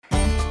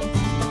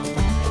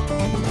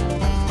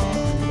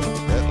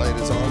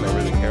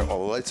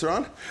lights are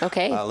on.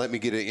 Okay. Let me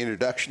get an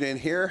introduction in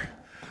here.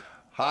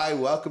 Hi,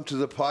 welcome to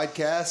the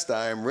podcast.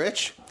 I'm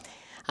Rich.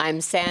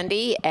 I'm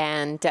Sandy,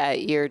 and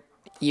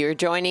you're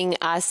joining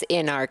us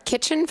in our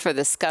kitchen for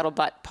the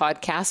Scuttlebutt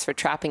podcast for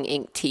Trapping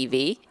Inc.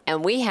 TV.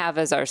 And we have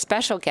as our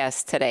special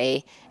guest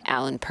today,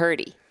 Alan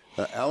Purdy.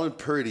 Alan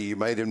Purdy, you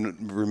might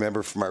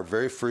remember from our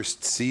very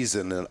first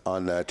season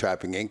on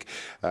Trapping Inc.,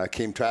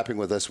 came trapping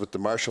with us with the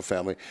Marshall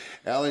family.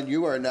 Alan,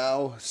 you are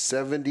now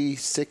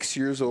 76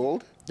 years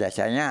old. Yes,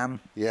 I am.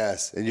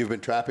 Yes, and you've been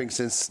trapping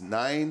since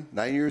 9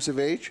 years of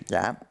age?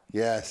 Yeah.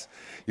 Yes.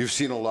 You've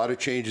seen a lot of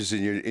changes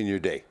in your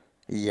day.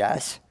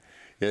 Yes.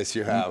 Yes,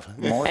 you have.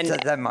 Most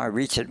of them are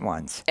recent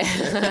ones.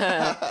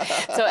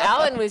 So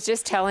Alan was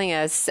just telling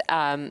us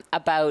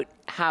about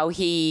how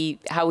he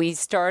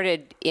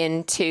started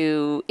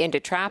into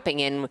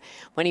trapping, and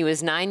when he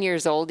was 9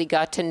 years old, he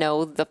got to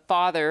know the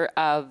father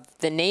of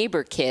the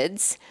neighbor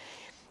kids.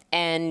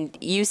 And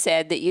you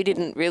said that you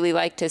didn't really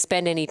like to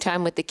spend any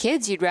time with the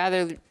kids. You'd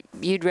rather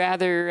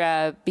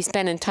be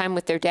spending time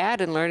with their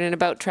dad and learning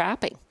about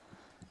trapping.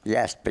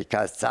 Yes,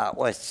 because that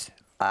was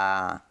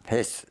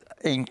his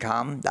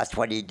income. That's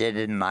what he did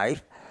in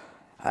life,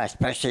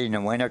 especially in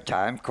the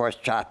wintertime. Of course,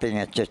 trapping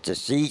is just a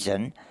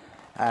season.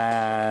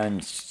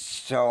 And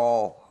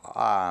so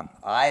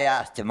I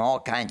asked him all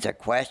kinds of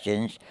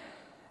questions.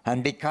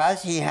 And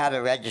because he had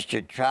a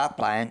registered trap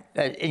line,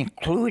 it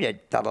included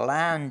the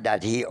land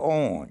that he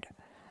owned.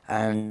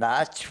 And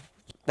that's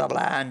the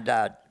land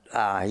that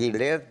he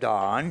lived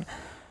on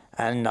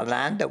and the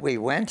land that we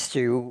went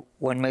through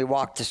when we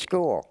walked to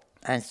school.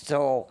 And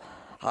so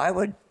I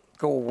would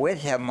go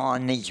with him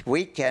on these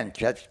weekend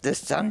trips this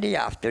Sunday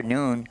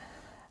afternoon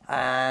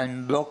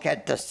and look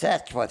at the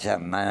sets with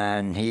him.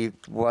 And he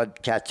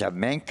would catch a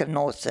mink in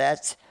those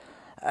sets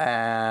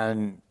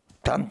and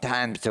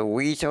sometimes a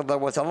weasel. There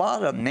was a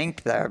lot of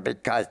mink there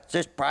because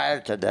just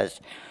prior to this,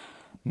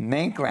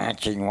 mink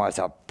ranching was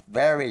a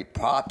very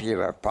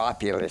popular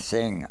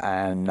thing.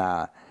 And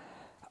a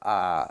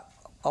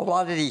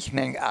lot of these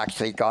mink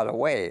actually got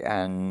away.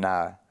 And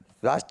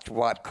that's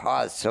what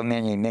caused so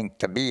many mink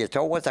to be. It's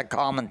always a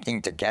common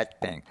thing to catch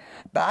mink.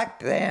 Back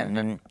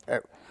then,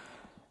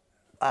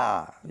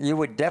 you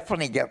would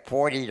definitely get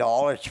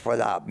 $40 for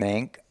that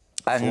mink.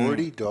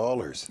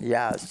 $40?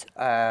 Yes.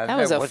 That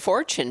was a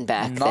fortune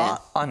back then.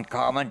 Not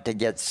uncommon to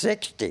get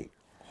 60.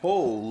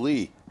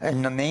 Holy.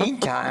 In the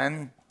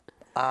meantime,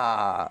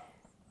 like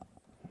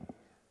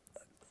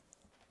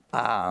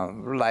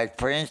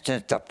for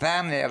instance, the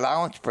family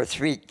allowance for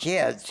 3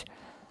 kids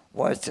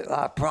was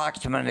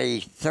approximately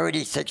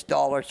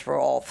 $36 for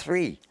all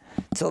 3.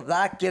 So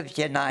that gives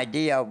you an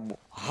idea of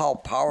how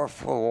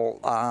powerful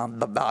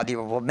the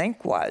value of a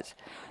mink was.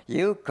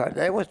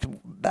 It was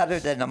better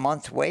than a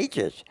month's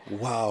wages.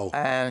 Wow.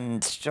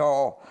 And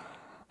so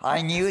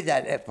I knew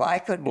that if I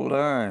could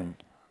learn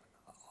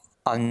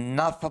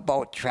enough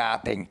about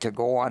trapping to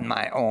go on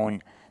my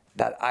own,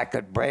 that I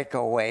could break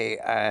away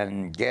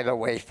and get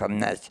away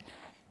from this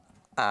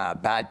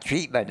bad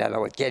treatment that I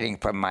was getting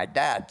from my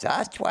dad.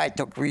 That's why I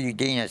took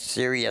Eugene as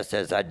serious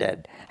as I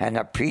did and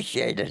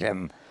appreciated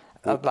him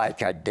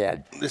like I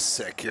did. This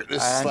sec here.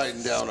 This is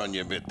sliding down on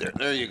you a bit there.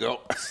 There you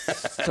go.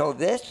 So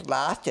this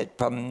lasted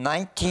from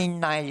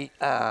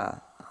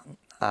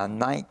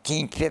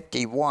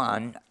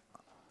 1951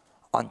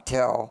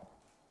 until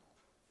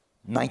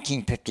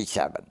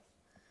 1957.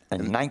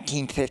 In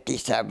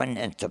 1957,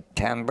 in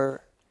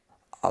September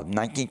of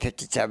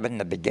 1957,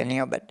 the beginning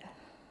of it,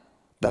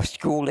 the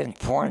school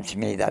informs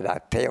me that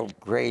I failed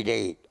grade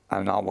 8,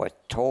 and I was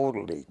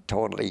totally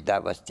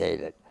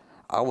devastated.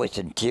 I was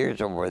in tears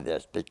over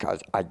this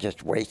because I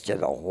just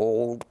wasted a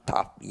whole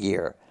tough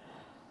year.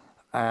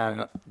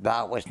 And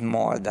that was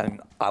more than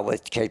I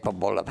was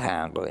capable of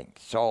handling.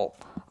 So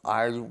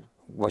I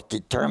was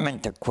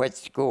determined to quit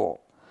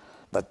school.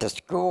 But the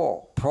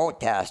school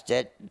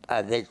protested.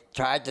 They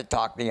tried to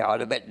talk me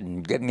out of it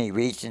and give me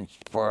reasons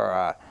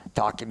for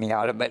talking me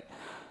out of it.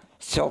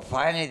 So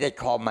finally they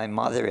called my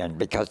mother in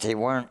because they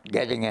weren't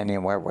getting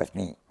anywhere with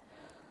me.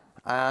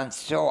 And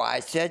so I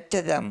said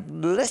to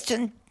them,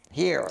 listen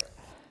here.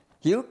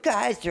 You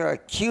guys are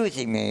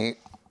accusing me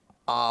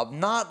of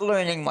not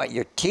learning what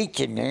you're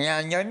teaching me,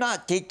 and you're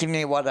not teaching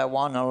me what I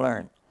want to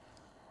learn.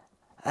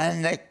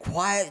 And they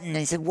quiet, and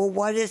they said, well,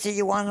 what is it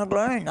you want to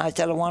learn? I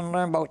said, I want to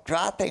learn about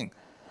trapping.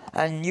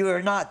 And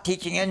you're not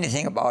teaching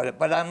anything about it,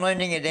 but I'm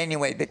learning it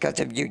anyway because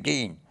of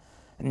Eugene.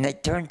 And they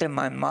turned to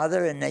my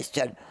mother, and they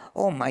said,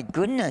 oh, my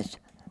goodness,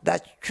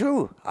 that's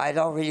true. I'd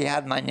already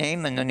had my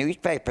name in the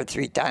newspaper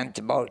 3 times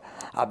about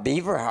a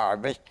beaver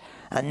harvest.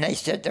 And they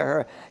said to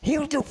her,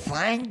 he'll do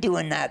fine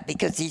doing that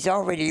because he's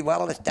already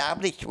well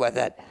established with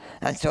it.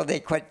 And so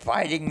they quit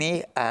fighting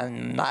me,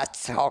 and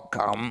that's how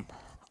come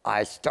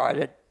I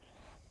started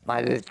my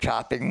little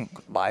trapping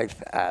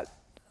life at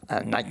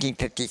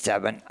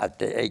 1957 at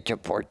the age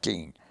of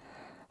 14.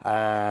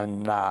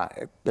 And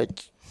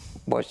it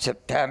was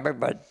September,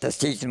 but the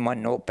season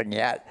wasn't open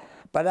yet.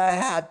 But I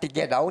had to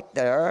get out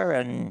there,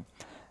 and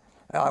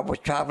I was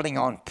traveling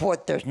on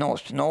foot. There's no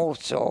snow,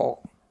 so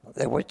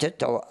it was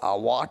just a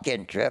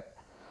walk-in trip.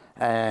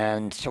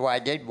 And so I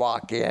did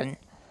walk in.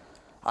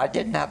 I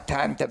didn't have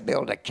time to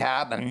build a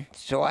cabin,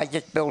 so I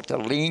just built a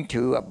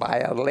lean-to by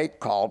a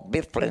lake called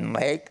Bifflin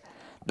Lake.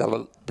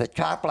 The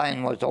trap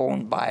line was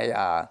owned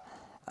by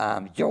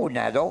Joe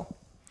Netto,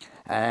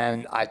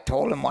 and I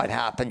told him what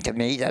happened to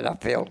me, that I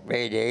failed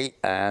grade 8,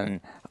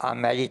 and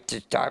I'm ready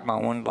to start my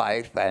own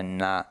life,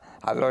 and I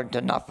learned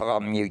enough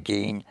from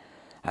Eugene,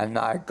 and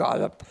I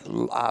got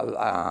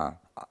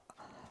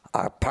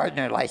a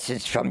partner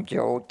license from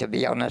Joe to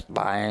be on his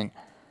line.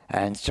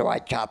 And so I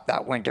chopped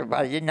that winter, but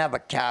I didn't have a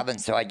cabin,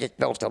 so I just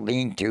built a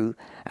lean-to.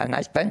 And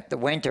I spent the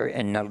winter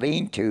in the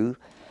lean-to.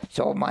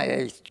 So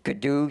my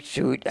skidoo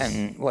suit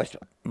was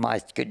my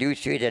skidoo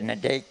suit in the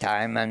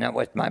daytime, and it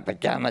was my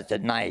pajamas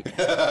at night.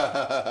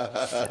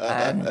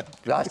 And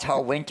that's how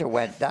winter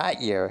went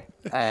that year.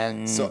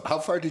 And So how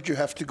far did you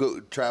have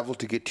to travel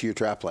to get to your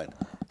trap line?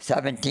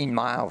 17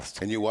 miles.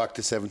 And you walked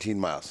to 17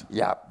 miles.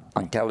 Yeah,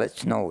 until it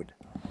snowed.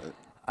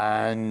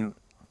 And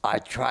I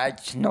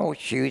tried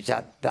snowshoes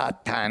at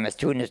that time. As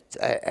soon as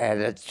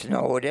it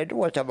snowed, it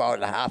was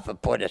about a half a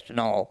foot of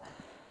snow.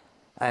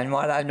 And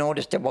what I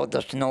noticed about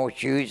the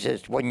snowshoes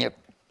is when you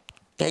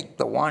take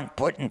the one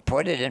foot and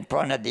put it in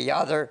front of the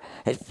other,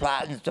 it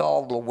flattens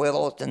all the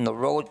willows and the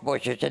rose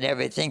bushes and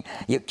everything.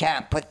 You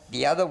can't put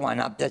the other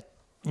one up that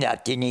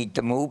you need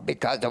to move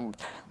because of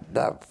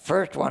the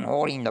first one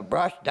holding the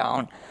brush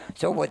down.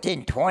 So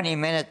within 20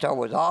 minutes, I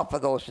was off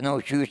of those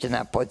snowshoes and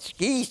I put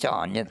skis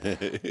on.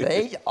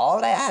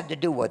 All I had to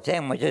do with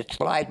them was just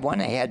slide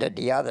one ahead of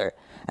the other.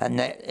 And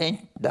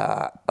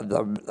the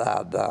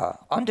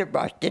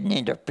underbrush didn't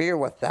interfere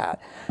with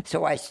that.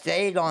 So I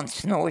stayed on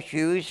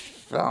snowshoes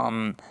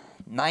from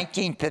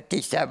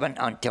 1957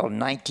 until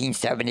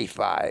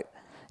 1975.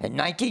 In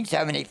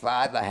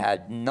 1975, I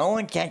had no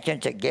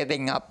intentions of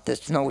giving up the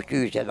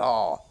snowshoes at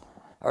all,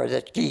 or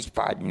the skis,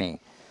 pardon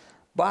me.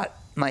 But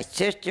my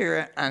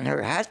sister and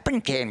her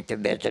husband came to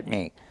visit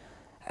me,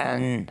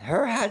 and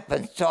her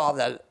husband saw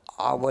that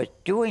I was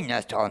doing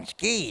this on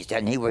skis,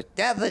 and he was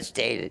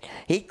devastated.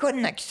 He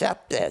couldn't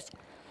accept this,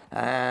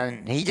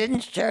 and he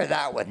didn't share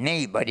that with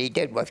me, but he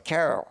did with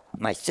Carol,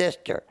 my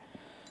sister.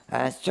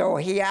 And so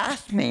he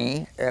asked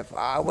me if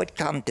I would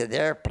come to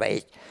their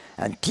place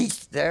and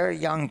teach their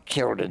young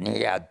children.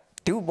 He had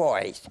 2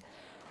 boys,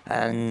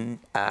 and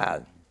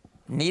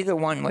neither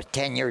one was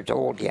 10 years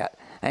old yet.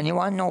 And he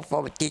wanted to know if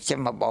I would teach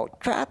them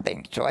about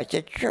trapping. So I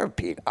said, sure,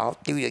 Pete, I'll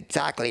do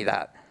exactly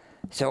that.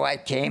 So I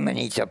came, and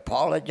he's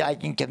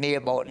apologizing to me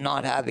about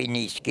not having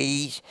these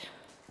skis.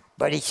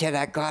 But he said,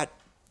 I got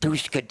 2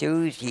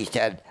 skidoos. He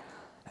said,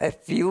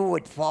 if you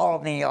would follow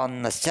me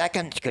on the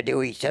second skidoo,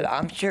 he said,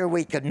 I'm sure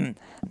we can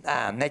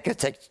make a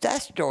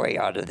success story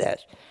out of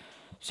this.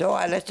 So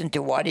I listened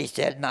to what he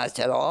said, and I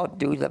said, I'll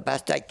do the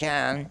best I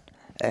can,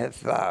 and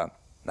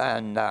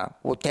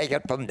we'll take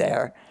it from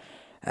there.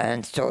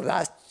 And so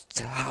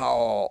that's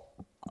how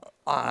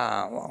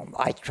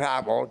I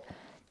traveled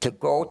to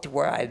go to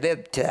where I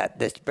lived at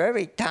this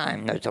very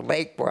time. There's a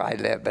lake where I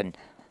live, and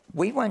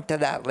we went to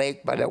that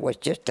lake, but it was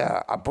just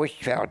a bush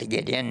trail to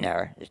get in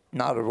there. It's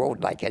not a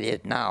road like it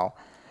is now.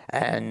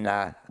 And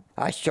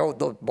I showed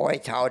those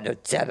boys how to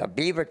set a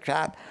beaver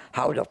trap,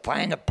 how to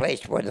find a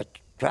place where the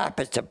trap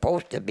is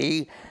supposed to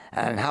be,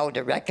 and how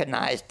to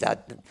recognize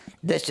that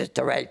this is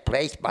the right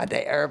place by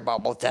the air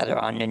bubbles that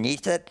are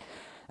underneath it.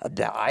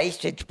 The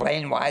ice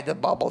explained why the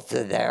bubbles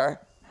are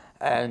there,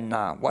 and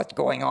what's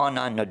going on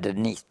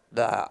underneath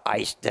the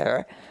ice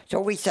there.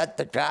 So we set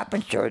the trap,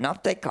 and sure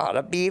enough, they caught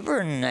a beaver,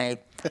 and they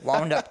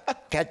wound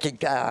up catching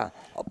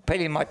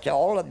pretty much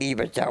all the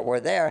beavers that were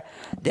there.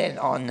 Then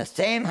on the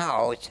same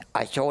house,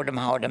 I showed them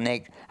how to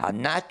make a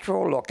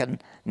natural-looking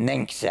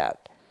mink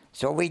set.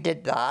 So we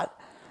did that,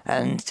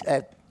 and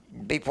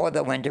before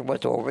the winter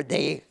was over,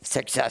 they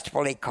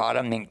successfully caught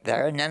a mink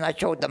there, and then I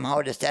showed them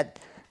how to set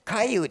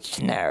coyote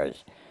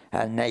snares,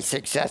 and they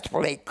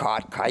successfully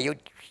caught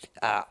coyotes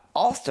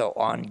also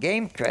on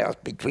game trails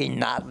between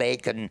that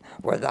lake and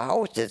where the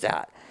house is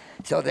at.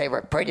 So they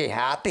were pretty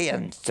happy,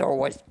 and so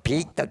was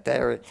Pete, that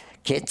their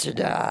kids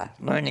are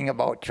learning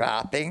about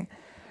trapping.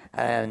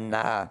 And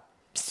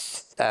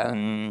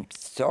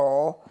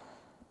so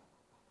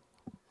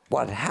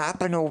what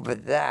happened over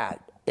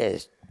that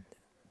is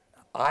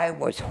I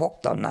was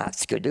hooked on that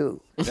skidoo.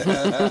 I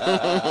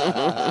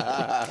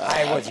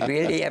was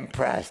really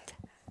impressed.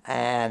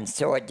 And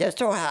so it just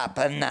so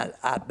happened that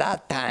at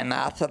that time,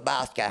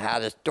 Athabasca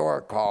had a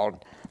store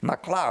called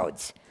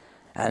McLeod's.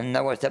 And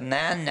there was a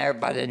man there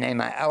by the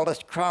name of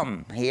Ellis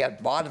Crum. He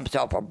had bought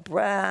himself a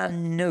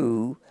brand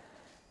new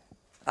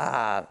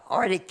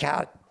Arctic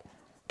Cat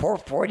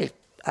 440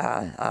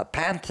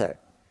 Panther.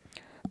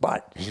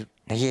 But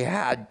he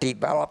had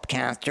developed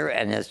cancer,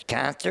 and his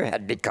cancer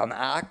had become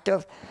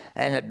active,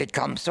 and it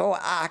become so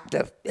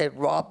active, it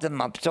robbed him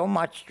of so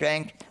much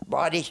strength,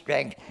 body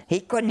strength, he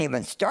couldn't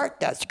even start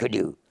that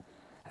skidoo.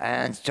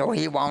 And so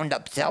he wound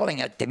up selling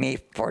it to me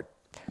for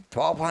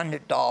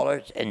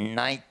 $1,200 in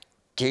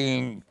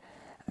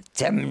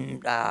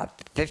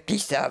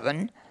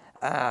 1957.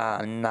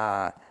 And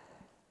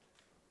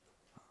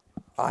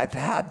I've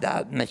had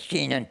that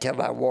machine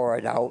until I wore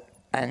it out,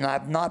 and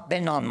I've not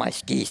been on my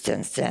skis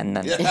since then.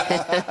 And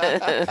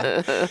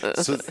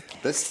So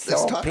let's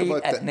so talk Pete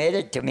about that.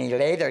 admitted to me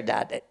later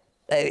that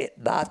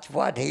that's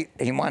what he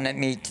wanted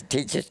me to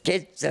teach his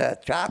kids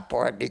trap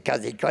board,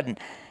 because he couldn't.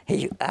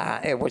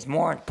 It was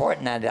more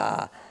important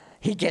that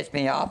he gets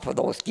me off of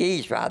those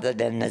skis rather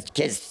than his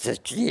kids to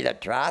see the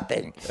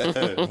trapping.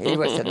 He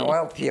was an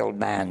oil field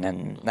man,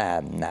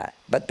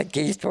 but the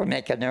kids were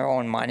making their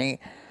own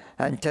money.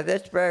 And to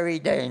this very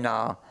day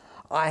now,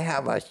 I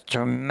have a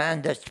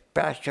tremendous,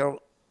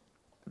 special,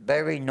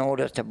 very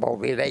noticeable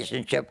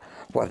relationship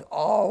with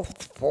all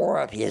 4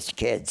 of his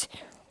kids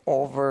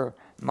over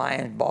my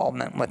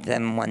involvement with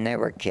them when they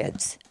were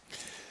kids.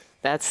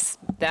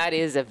 That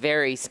is a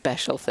very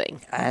special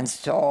thing. And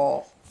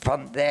so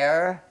from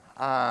there,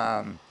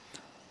 and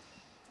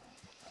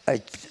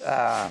I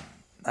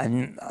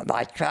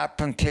trapped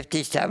from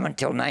 57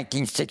 till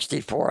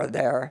 1964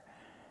 there,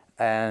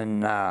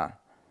 and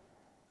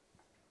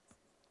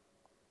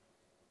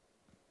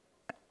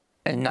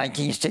in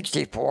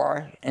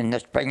 1964, in the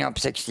spring of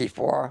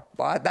 64,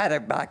 well, I better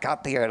back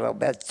up here a little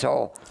bit.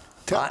 So,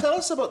 Tell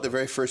us about the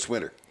very first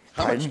winter.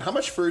 How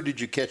much fur did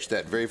you catch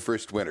that very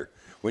first winter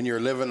when you were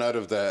living out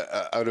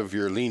of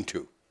your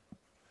lean-to?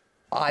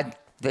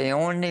 The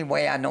only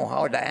way I know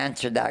how to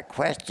answer that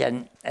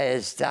question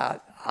is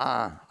that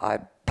I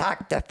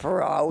packed the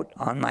fur out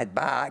on my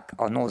back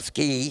on those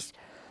skis,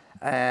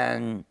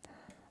 and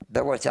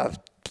there was a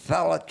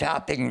fella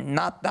trapping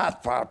not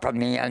that far from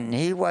me, and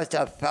he was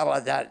a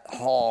fella that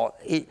hauled.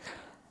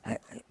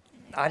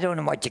 I don't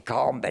know what you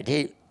call him, but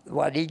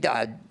what he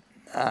did,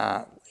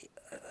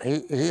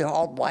 he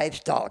hauled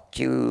livestock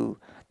to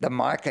the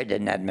market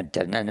in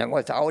Edmonton, and it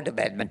was out of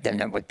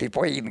Edmonton. It was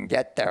before you even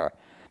get there,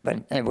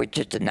 but it was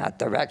just in that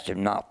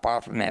direction, not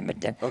far from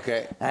Edmonton.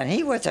 Okay. And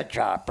he was a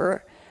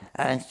trapper,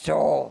 and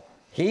so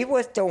he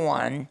was the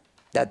one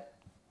that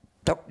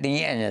took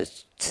me in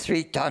his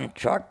 3-ton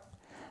truck,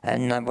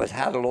 and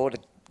had a load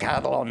of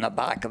cattle on the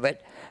back of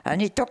it,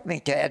 and he took me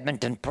to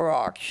Edmonton for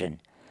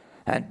auction.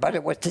 But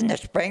it was in the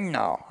spring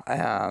now,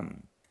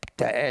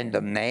 the end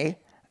of May,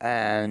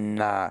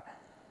 and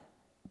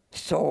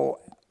so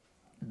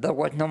there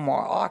was no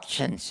more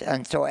auctions,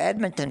 and so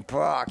Edmonton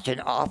for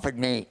auction offered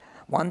me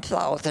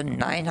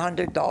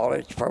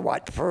 $1,900 for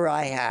what fur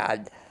I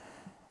had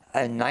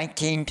in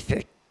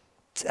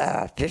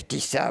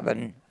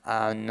 1957,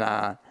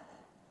 and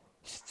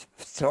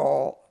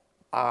so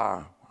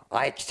I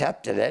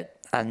accepted it,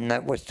 and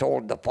it was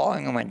sold the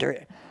following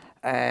winter,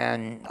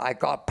 and I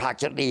got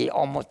practically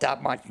almost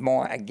that much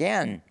more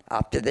again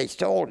after they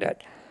sold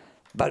it.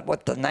 But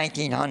with the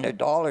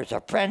 $1,900,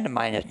 a friend of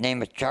mine, his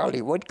name is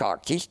Charlie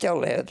Woodcock, he still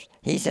lives,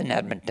 he's in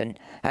Edmonton,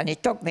 and he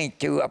took me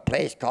to a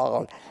place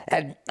called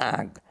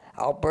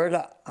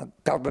Alberta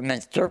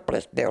Government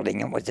Surplus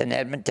Building. It was in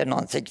Edmonton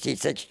on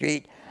 66th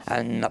Street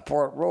and the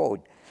Fort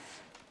Road.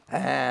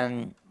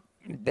 And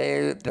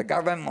the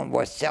government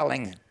was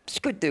selling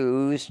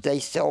skidoos. They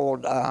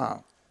sold,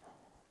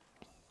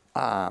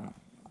 and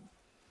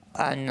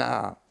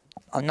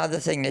another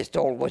thing they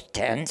sold was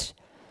tents.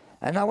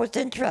 And I was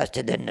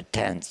interested in the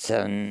tents.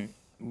 And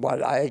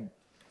what I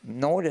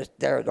noticed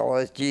there, though,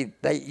 is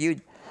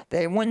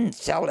they wouldn't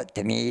sell it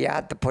to me. You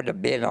had to put a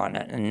bid on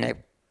it, and they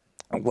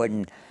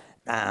wouldn't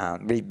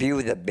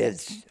review the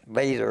bids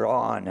later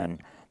on.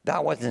 And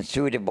that wasn't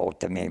suitable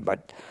to me.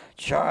 But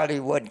Charlie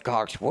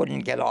Woodcock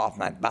wouldn't get off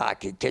my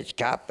back. He just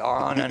kept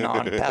on and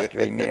on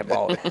pestering me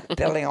about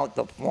filling out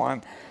the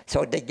form.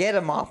 So to get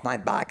him off my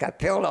back, I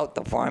filled out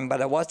the form,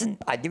 but I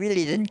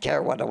really didn't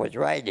care what I was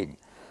writing.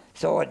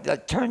 So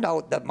it turned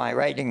out that my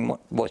writing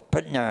was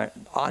pretty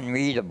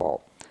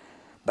unreadable.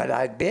 But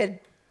I bid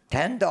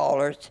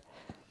 $10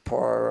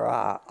 for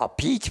a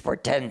piece for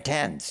 10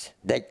 tens.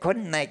 They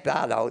couldn't make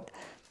that out,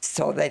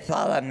 so they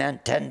thought I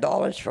meant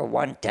 $10 for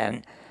 1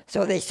 10.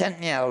 So they sent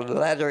me a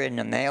letter in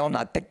the mail, and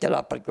I picked it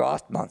up at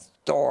Grossmont's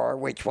store,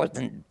 which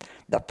wasn't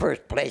the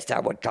first place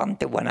I would come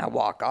to when I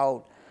walk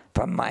out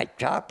from my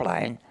trap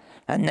line.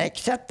 And they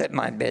accepted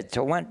my bid,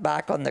 so went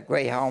back on the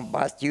Greyhound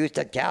bus, used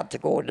a cab to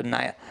go to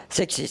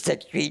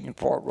 66th Street and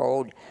Fort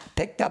Road,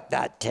 picked up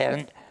that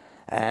tent,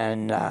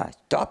 and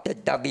stopped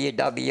at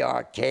WW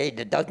Arcade.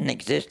 It doesn't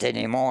exist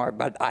anymore,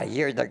 but I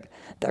hear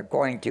they're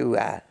going to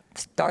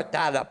start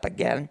that up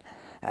again.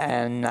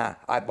 And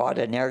I bought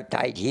an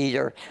airtight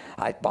heater,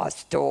 I bought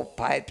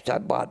stovepipes, I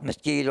bought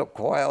mosquito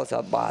coils, I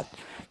bought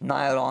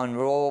nylon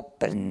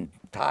rope and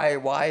tie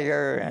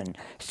wire and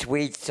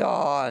sweet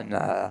saw and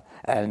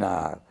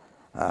a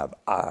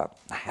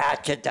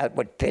hatchet that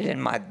would fit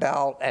in my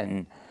belt,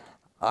 and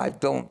I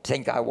don't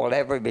think I will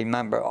ever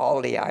remember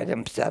all the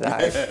items that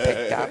I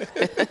picked up.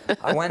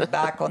 I went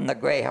back on the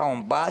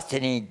Greyhound bus,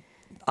 and he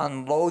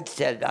unloads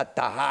it at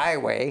the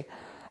highway,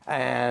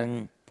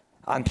 and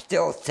I'm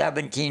still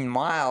 17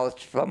 miles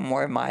from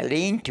where my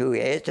lean-to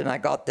is, and I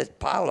got this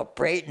pile of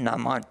freight, and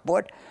I'm on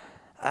foot,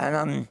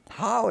 and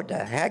how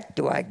the heck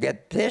do I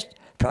get this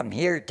from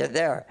here to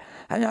there?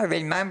 And I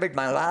remembered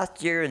my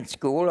last year in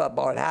school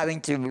about having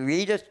to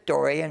read a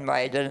story and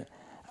write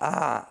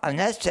an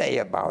essay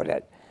about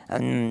it.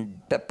 And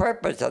the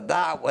purpose of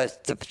that was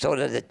so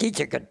that the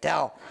teacher could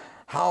tell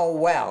how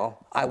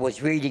well I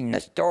was reading the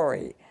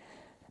story.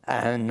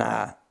 And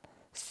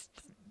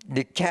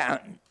you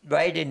can't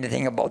write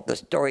anything about the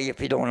story if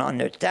you don't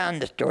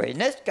understand the story.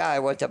 And this story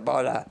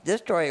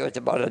was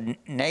about a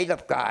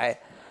native guy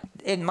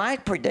in my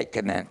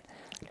predicament.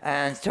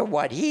 And so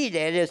what he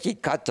did is he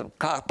cut a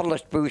couple of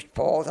spruce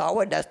poles. I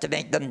would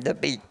estimate them to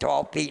be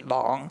 12 feet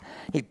long.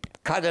 He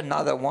cut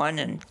another one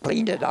and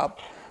cleaned it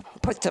up,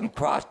 put some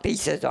cross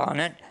pieces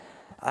on it,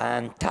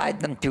 and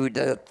tied them to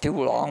the two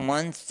long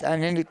ones.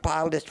 And then he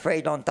piled his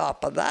freight on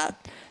top of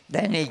that.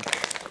 Then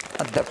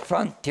the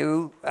front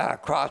two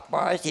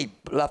crossbars, he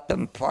left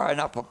them far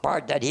enough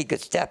apart that he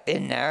could step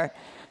in there.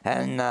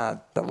 And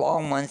the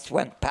long ones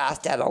went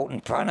past that out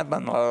in front of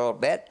him a little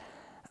bit,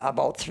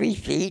 about 3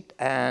 feet,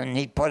 and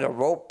he put a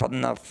rope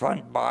from the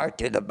front bar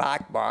to the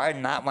back bar,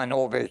 and that went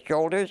over his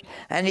shoulders,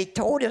 and he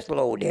towed his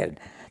load in.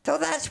 So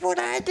that's what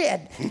I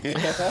did.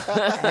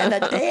 And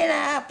a day and a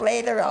half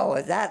later, I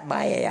was at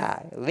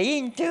my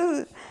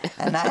lean-to,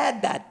 and I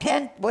had that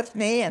tent with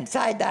me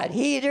inside that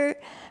heater,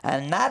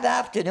 and that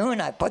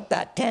afternoon I put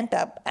that tent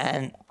up,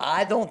 and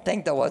I don't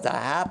think there was a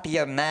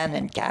happier man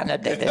in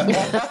Canada than me.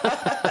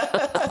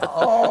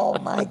 Oh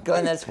my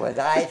goodness, was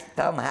I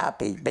so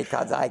happy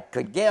because I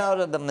could get out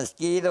of the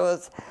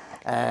mosquitoes,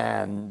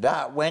 and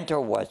that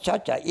winter was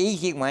such an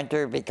easy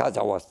winter because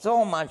it was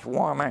so much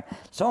warmer,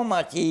 so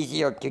much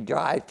easier to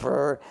drive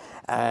for,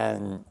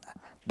 and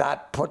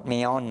that put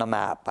me on the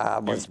map. I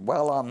was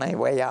well on my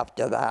way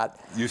after that.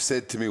 You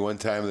said to me one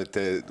time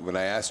that when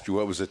I asked you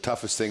what was the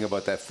toughest thing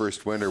about that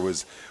first winter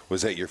was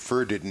that your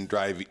fur didn't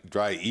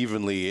dry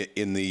evenly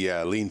in the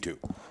lean-to.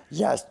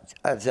 Yes,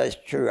 that's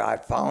true. I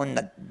found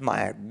that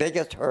my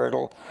biggest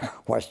hurdle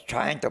was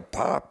trying to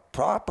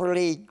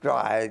properly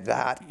dry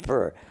that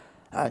fur.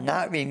 And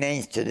that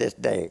remains to this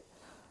day.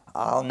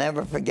 I'll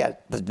never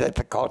forget the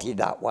difficulty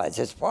that was.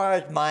 As far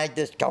as my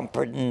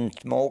discomfort and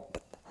smoke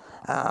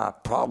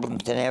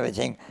problems and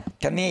everything,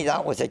 to me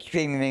that was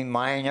extremely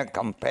minor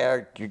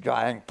compared to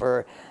drying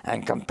fur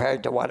and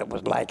compared to what it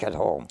was like at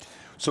home.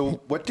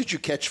 So what did you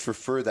catch for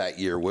fur that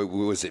year?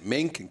 Was it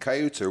mink and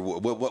coyotes, or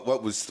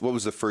what was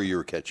the fur you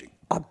were catching?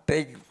 A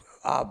big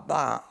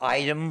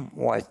item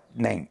was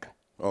mink.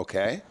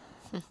 Okay.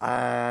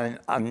 And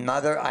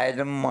another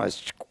item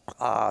was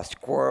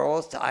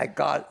squirrels. I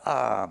got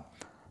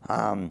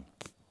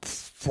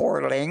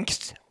 4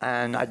 lynx,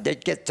 and I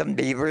did get some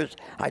beavers.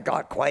 I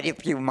got quite a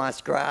few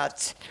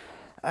muskrats,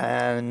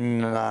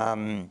 and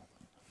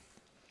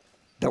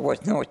there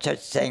was no such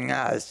thing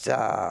as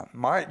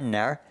marten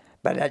there,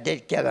 but I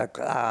did get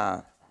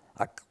I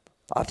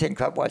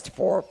think it was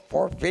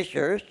four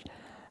fishers,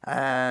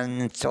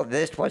 and so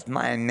this was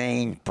my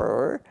main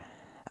fur.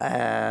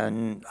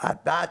 And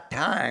at that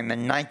time,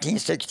 in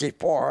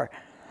 1964,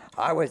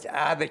 I was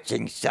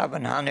averaging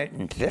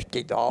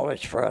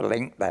 $750 for a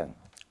link bin.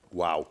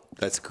 Wow,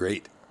 that's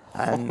great.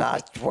 And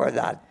that's where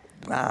that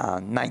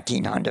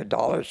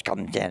 $1,900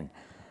 comes in.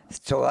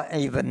 So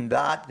even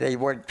that, they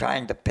weren't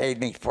trying to pay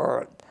me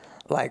for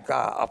like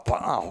a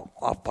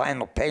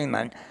final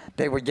payment.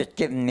 They were just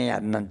giving me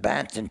an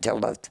advance until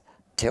the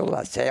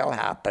sale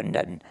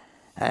happened.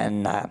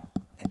 And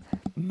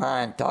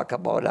man, talk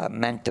about a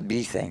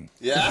meant-to-be thing.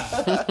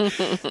 Yeah.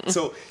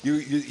 So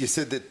you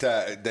said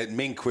that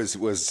mink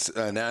was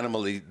an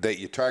animal that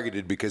you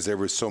targeted because there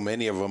were so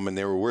many of them and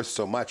they were worth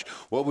so much.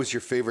 What was your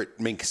favorite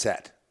mink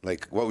set?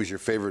 Like, what was your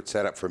favorite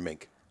setup for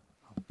mink?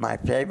 My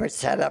favorite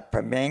setup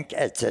for mink,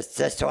 it just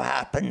so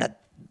happened that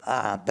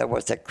there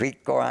was a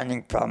creek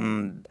running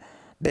from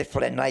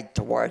Bifflin Lake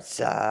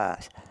towards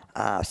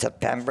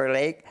September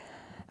Lake,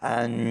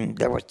 and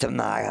there was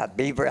some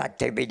beaver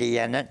activity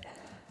in it,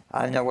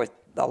 and there was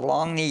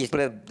along these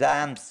little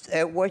dams,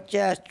 it was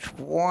just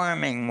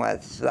swarming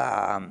with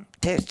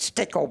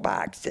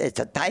sticklebacks. It's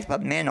a type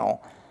of minnow,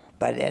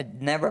 but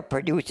it never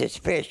produces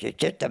fish. It's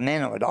just a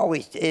minnow. It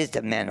always is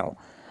a minnow.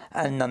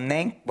 And the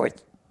mink was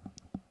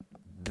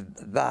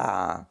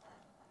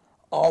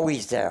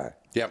always there.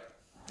 Yep.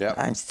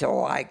 And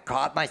so I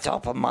caught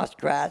myself a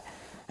muskrat,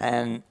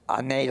 and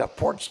I made a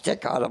fork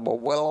stick out of a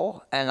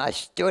willow, and I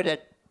stood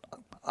it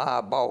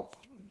about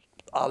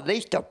at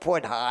least a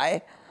foot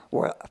high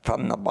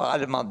from the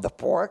bottom of the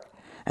fork,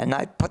 and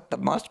I put the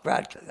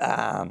muskrat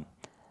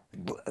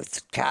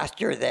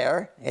caster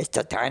there. It's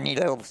a tiny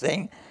little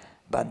thing,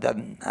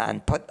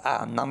 and put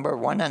a number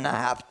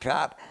 1.5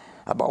 trap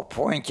about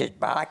 4 inches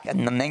back,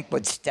 and the mink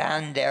would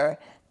stand there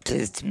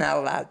to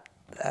smell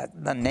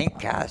the mink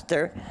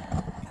caster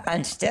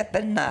and step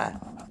in the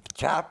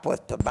trap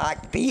with the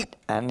back feet,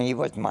 and he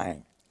was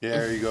mine. Yeah,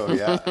 there you go,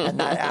 yeah.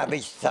 And I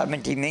averaged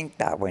 70 mink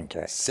that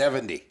winter.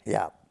 70?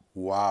 Yeah.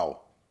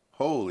 Wow.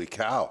 Holy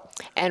cow.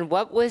 And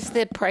what was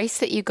the price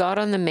that you got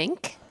on the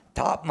mink?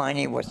 Top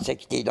money was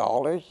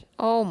 $60.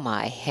 Oh,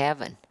 my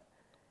heaven.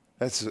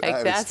 That's just,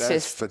 and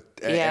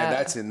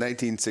that's in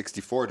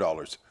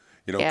 $1964,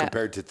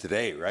 compared to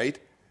today, right?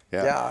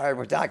 Yeah, it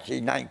was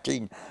actually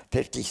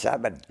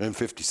 1957. In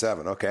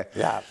 57, okay.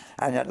 Yeah,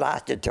 and it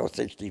lasted till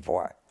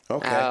 64.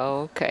 Okay.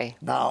 Oh, okay.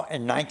 Now,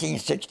 in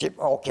 1960,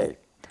 okay,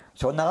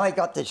 so now I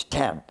got this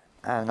tent,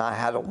 and I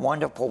had a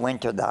wonderful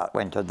winter that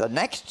winter. The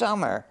next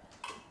summer,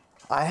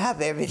 I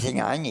have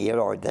everything I need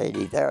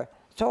already there.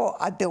 So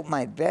I built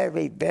my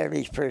very,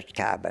 very first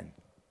cabin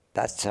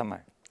that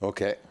summer.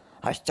 Okay.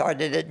 I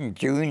started it in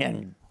June,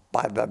 and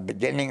by the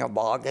beginning of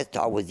August,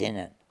 I was in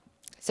it.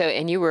 So,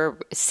 and you were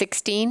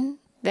 16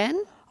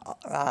 then?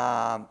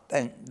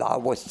 And I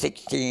was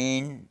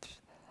 16.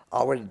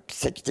 I was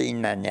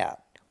 16 then, yeah.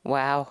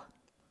 Wow.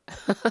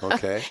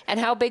 Okay. And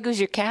how big was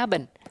your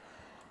cabin?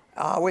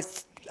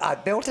 I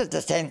built it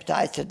the same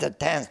size as the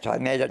tent, so I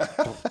made it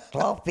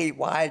 12 feet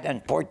wide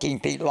and 14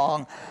 feet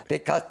long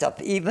because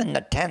even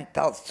the tent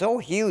felt so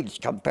huge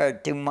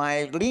compared to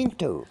my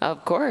lean-to.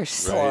 Of course.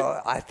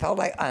 So I felt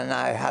like, and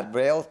I had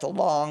rails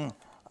along.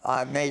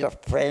 I made a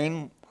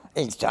frame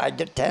inside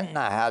the tent, and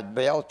I had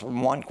rails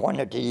from one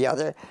corner to the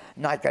other,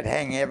 and I could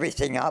hang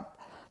everything up.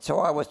 So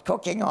I was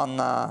cooking on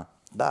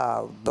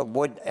the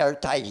wood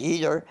airtight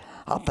heater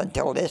up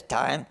until this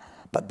time.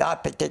 But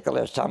that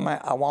particular summer,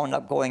 I wound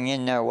up going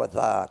in there with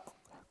a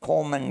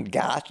Coleman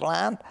gas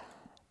lamp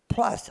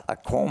plus a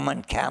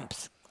Coleman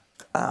gas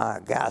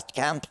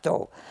camp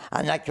stove.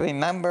 And I can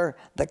remember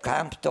the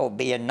camp stove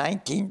being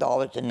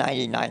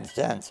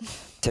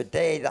 $19.99.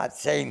 Today, that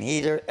same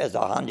heater is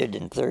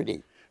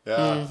 $130. Yeah.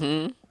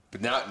 Mm-hmm.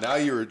 But now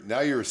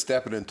you're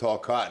stepping in tall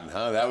cotton,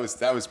 huh? That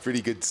was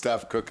pretty good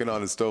stuff cooking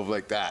on a stove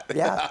like that.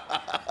 Yeah.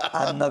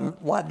 And the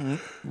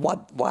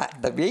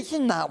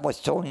reason that was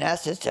so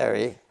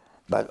necessary,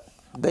 but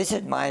this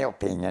is my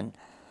opinion,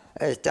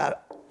 is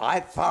that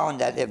I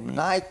found that when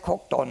I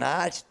cooked on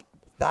that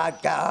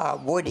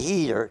wood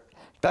heater,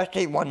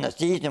 especially when the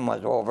season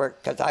was over,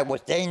 because I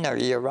was staying there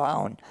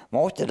year-round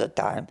most of the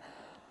time,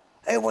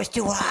 it was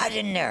too hot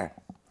in there.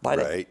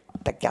 But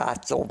the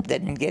gas stove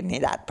didn't give me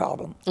that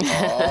problem.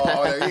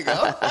 Oh, there you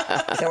go.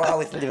 So I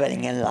was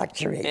living in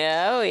luxury.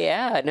 Oh,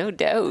 yeah, no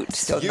doubt.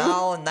 So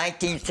now in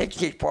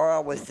 1964, I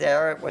was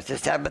there. It was the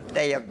 7th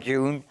day of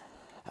June,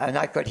 and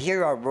I could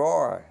hear a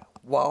roar.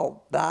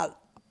 Well, that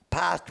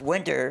past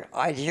winter,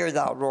 I'd hear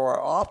that roar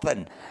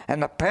often.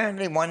 And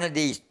apparently one of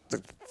these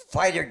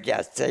fighter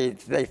jets,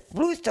 they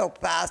flew so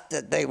fast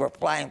that they were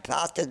flying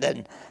faster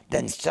than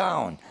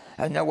sound.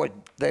 And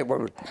they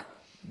were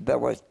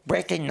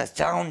breaking the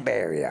sound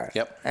barrier.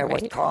 Yep. It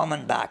was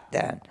common back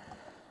then.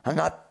 And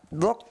I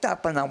looked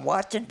up and I'm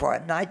watching for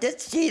it. And I did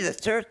see the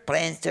search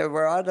planes. There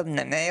were out of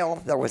the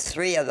mail. There was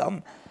 3 of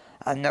them.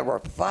 And there were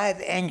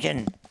 5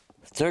 engine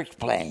search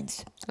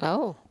planes.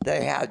 Oh.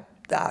 They had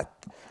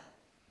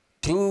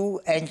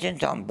 2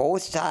 engines on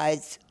both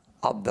sides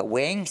of the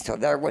wing, so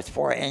there was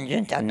 4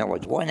 engines, and there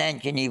was 1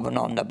 engine even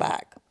on the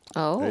back.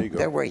 Oh. There you go.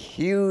 They were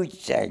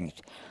huge things,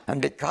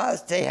 and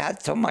because they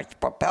had so much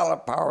propeller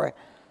power,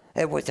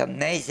 it was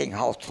amazing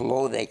how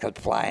slow they could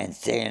fly and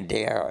stay in the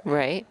air.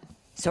 Right.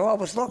 So I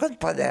was looking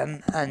for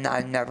them, and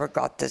I never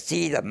got to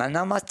see them, and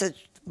I must have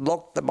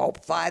looked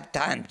about 5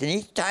 times, and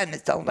each time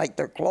it sounded like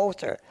they're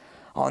closer.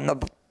 On the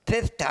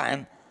 5th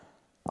time,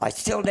 I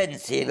still didn't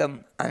see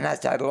them, and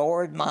as I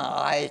lowered my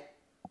eyes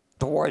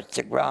towards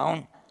the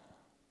ground,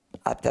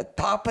 at the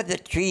top of the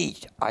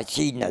trees, I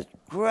seen this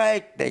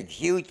great big,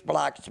 huge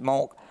black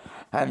smoke,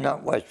 and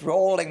it was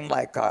rolling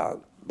like a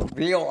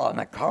reel on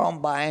a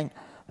combine,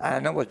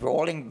 and it was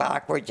rolling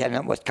backwards, and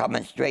it was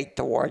coming straight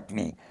towards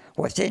me.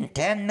 Within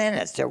 10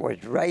 minutes, it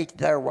was right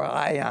there where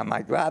I am.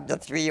 I grabbed the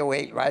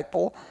 .308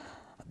 rifle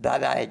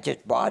that I had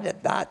just bought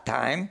at that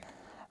time,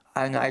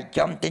 and I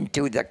jumped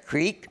into the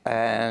creek,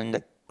 and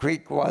the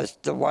creek was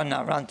the one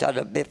that runs out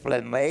of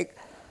Bifflin Lake,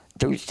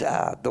 to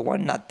the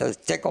one that the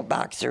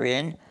sticklebacks are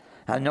in.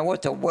 And there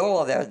was a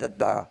willow there that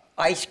the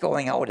ice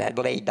going out had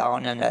laid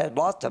down, and it had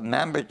lots of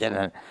members in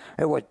it.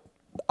 It was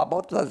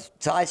about the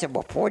size of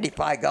a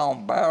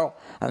 45-gallon barrel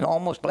and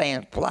almost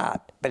laying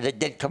flat, but it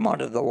did come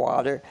out of the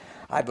water.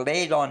 I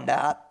laid on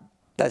that.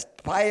 The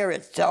fire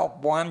itself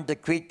warmed the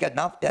creek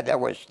enough that there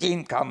was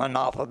steam coming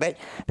off of it.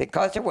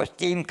 Because there was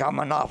steam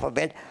coming off of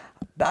it,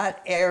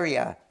 that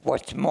area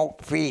was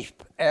smoke-free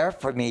air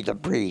for me to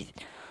breathe.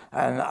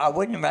 And I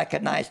wouldn't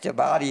recognize the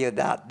value of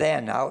that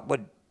then.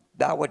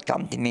 That would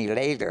come to me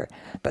later.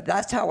 But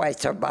that's how I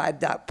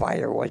survived that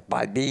fire, was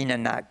by being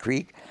in that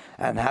creek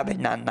and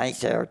having that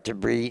nice air to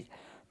breathe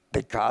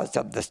because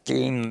of the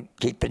steam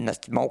keeping the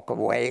smoke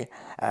away.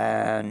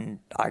 And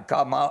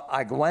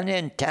I went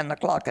in 10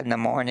 o'clock in the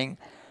morning,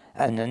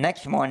 and the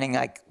next morning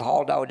I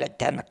called out at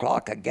 10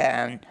 o'clock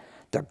again.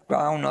 The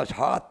ground was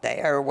hot, the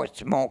air was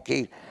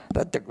smoky,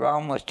 but the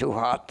ground was too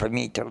hot for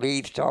me to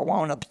leave, so I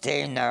wound up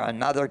staying there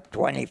another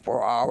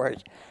 24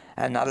 hours,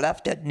 and I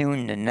left at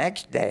noon the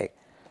next day.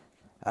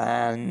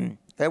 And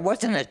it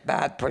wasn't as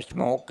bad for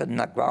smoke, and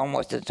the ground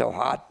wasn't so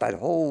hot, but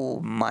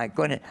oh my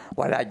goodness,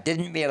 what I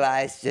didn't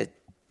realize is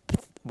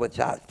with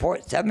that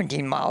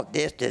 17-mile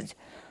distance,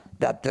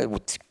 that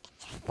the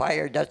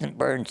fire doesn't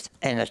burn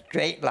in a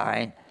straight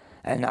line,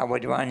 and I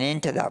would run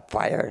into that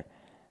fire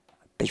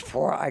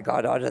before I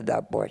got out of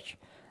that bush.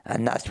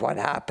 And that's what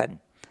happened.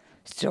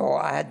 So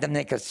I had to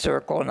make a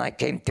circle, and I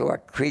came to a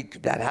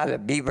creek that had a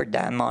beaver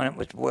dam on it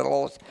with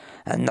willows,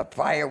 and the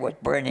fire was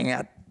burning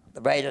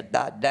right at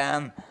that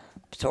dam.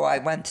 So I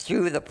went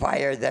through the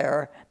fire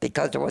there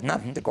because there was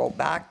nothing to go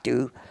back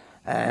to,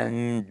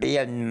 and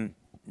being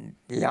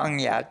young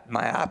yet,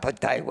 my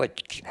appetite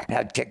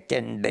had kicked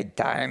in big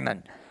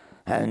time,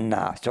 and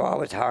so I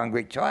was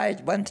hungry. So I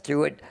went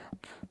through it,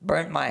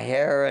 burnt my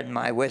hair and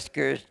my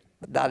whiskers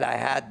that I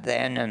had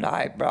then, and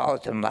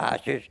eyebrows and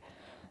lashes.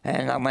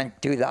 And I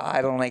went to the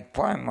Island Lake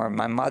farm where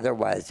my mother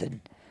was, and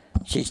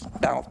she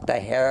smelt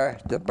the hair,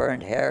 the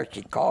burnt hair.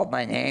 She called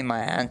my name. I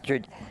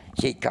answered.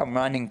 She come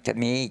running to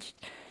me,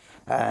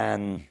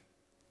 and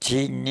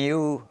she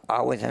knew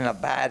I was in a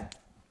bad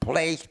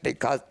place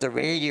because the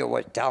radio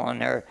was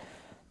telling her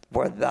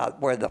where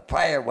the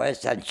fire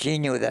was, and she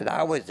knew that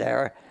I was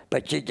there,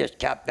 but she just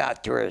kept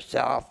that to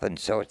herself. And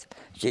so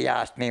she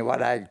asked me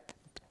what I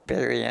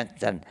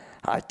experienced, and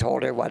I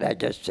told her what I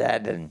just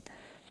said, and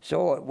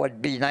so it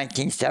would be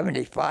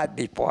 1975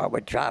 before I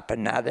would trap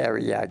in that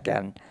area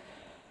again.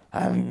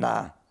 And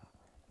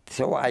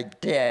so I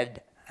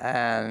did,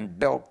 and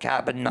built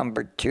cabin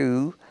number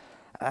 2,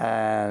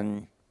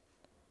 and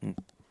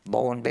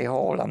lo and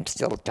behold, I'm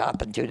still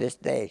trapping to this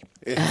day.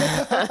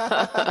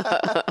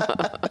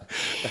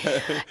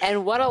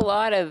 And what a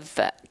lot of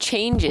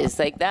changes,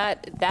 like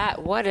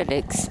that, what an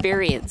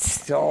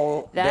experience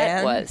So that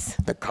then was.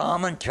 The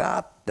common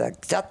trap, the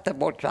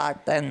acceptable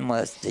trap then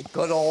was the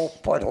good old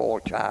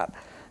foothold trap.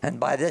 And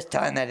by this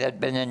time it had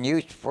been in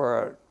use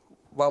for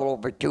well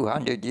over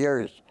 200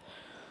 years.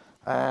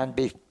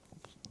 And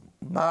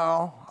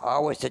now I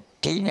was a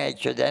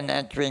teenager then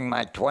entering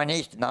my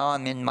 20s. Now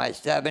I'm in my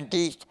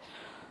 70s.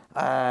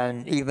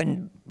 And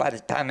even by the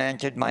time I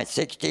entered my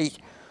 60s,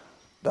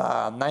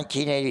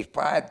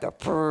 1985, the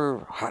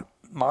fur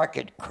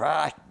market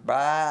crashed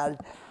bad.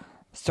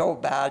 So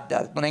bad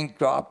that link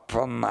dropped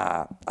from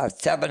a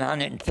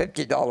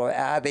 $750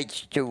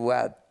 average to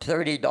a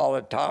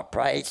 $30 top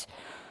price.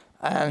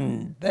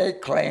 And they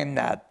claim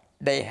that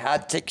they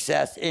had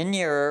success in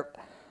Europe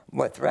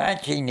with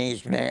ranching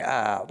these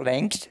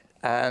links.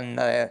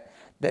 And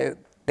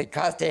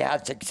because they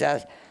had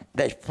success,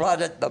 they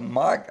flooded the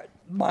market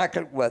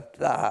with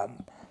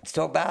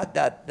so bad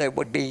that there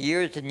would be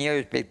years and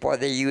years before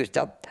they used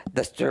up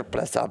the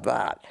surplus of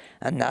that.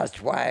 And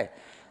that's why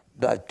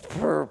the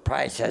fur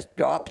price has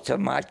dropped so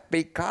much,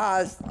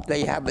 because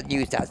they haven't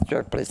used that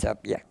surplus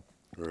up yet.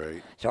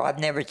 Right. So I've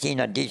never seen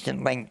a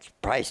decent link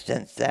price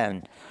since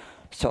then.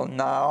 So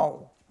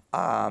now,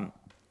 I'm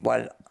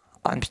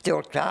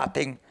still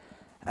trapping,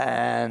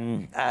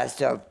 and as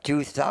of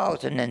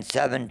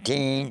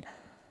 2017,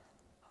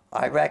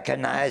 I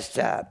recognized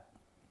that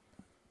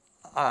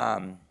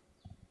I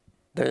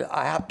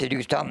have to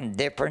do something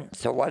different.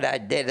 So what I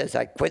did is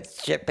I quit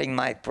shipping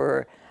my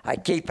fur. I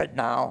keep it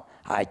now.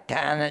 I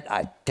tan it.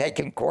 I've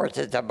taken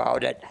courses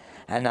about it,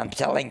 and I'm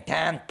selling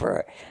tan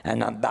fur.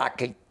 And I'm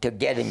back to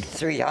getting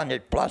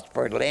 300 plus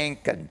for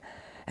link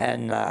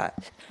and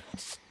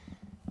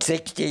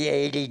 60,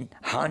 80,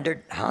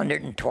 100,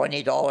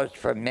 $120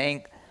 for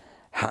mink.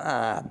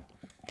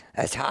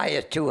 As high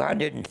as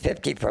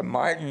 250 for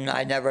marten.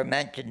 I never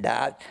mentioned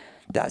that.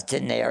 That's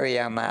in the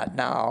area I'm at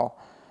now.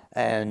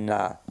 And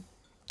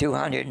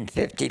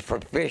 250 for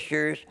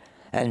fishers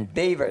and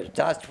beavers.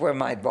 That's where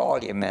my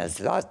volume is.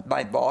 That's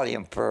my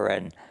volume for,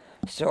 and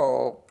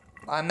so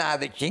I'm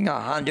averaging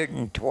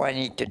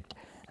 $120 to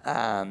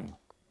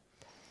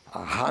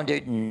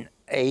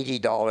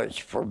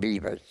 $180 for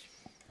beavers.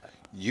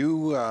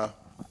 You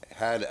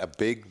had a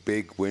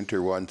big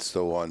winter once,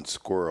 though, on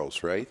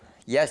squirrels, right?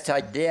 Yes,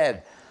 I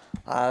did.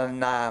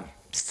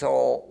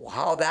 So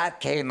how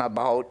that came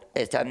about,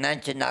 as I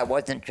mentioned, I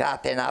wasn't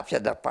trapping after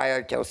the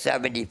fire till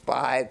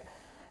 75.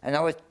 And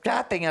I was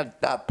trapping at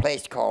a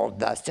place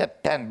called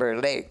September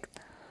Lake.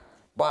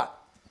 But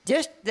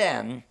just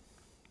then,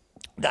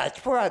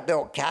 that's where I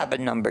built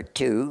cabin number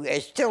 2.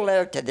 It's still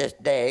there to this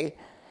day.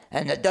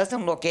 And it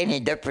doesn't look any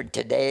different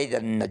today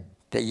than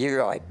the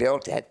year I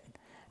built it.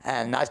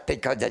 And that's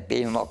because it's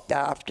being looked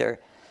after.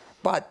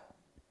 But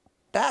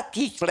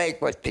Baptiste Lake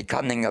was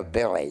becoming a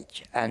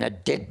village, and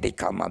it did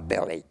become a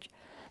village.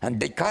 And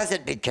because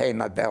it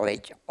became a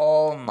village,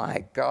 oh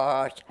my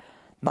gosh,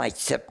 my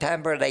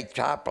September Lake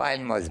trap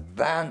line was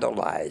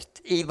vandalized.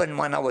 Even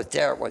when I was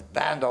there, it was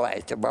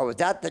vandalized. If I was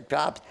at the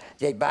traps,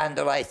 they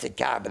vandalized the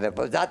cabin. If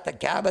I was at the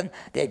cabin,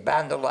 they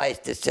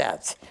vandalized the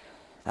sets.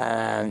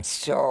 And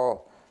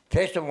so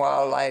Fish and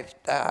Wildlife,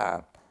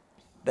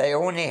 they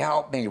only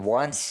helped me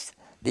once.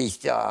 These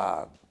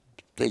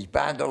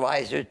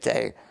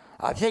vandalizers,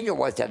 I think it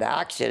was an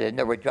accident.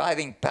 They were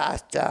driving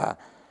past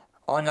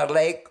on a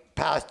lake,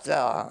 past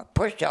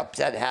push-ups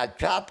that had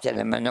traps in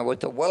them, and there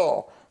was a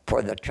willow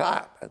for the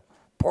trap.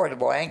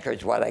 Portable anchor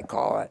is what I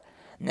call it.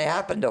 And they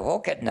happened to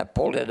hook it, and they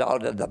pulled it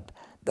out of the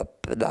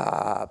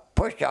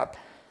push-up,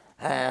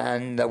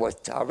 and there was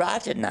a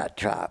rat in that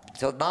trap.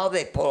 So now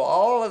they pull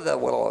all of the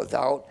willows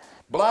out,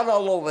 blood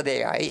all over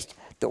the ice.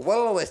 The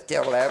willow is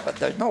still there, but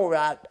there's no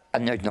rat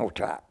and there's no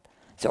trap.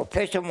 So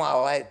Fish and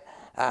Wildlife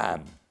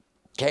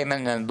came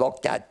in and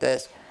looked at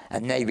this,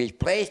 and they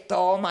replaced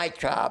all my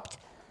traps.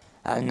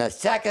 And the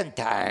second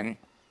time,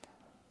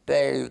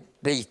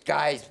 these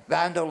guys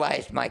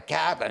vandalized my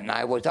cabin.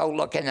 I was out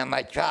looking at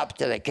my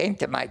traps, and they came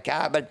to my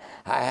cabin.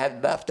 I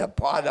had left a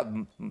pot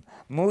of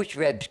moose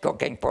ribs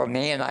cooking for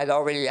me, and I'd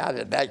already had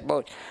the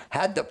vegetables.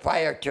 Had the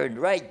fire turned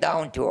right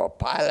down to a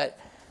pilot,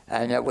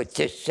 and it would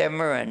just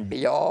simmer and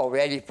be all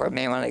ready for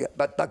me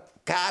but the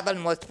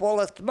cabin was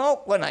full of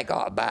smoke when I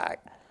got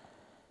back.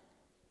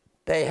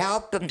 They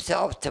helped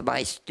themselves to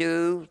my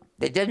stew.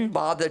 They didn't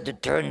bother to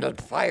turn the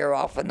fire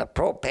off on the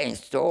propane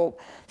stove,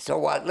 so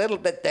what little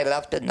bit they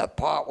left in the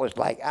pot was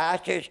like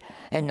ashes.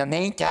 In the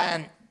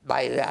meantime,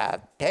 by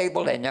the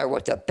table in there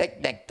was a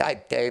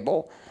picnic-type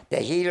table. The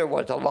heater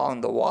was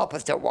along the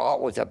opposite wall,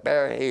 was a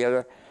bear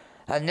heater,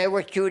 and they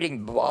were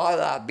shooting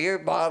beer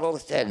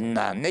bottles and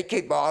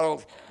Mickey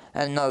bottles,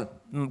 and the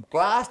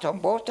glass on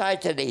both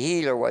sides of the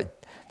heater was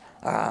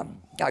a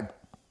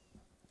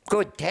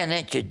good 10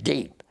 inches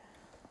deep.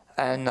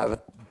 And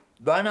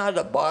run out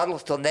of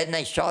bottles, so then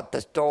they shot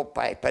the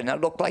stovepipe, and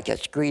it looked like a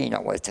screen.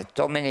 It was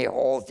so many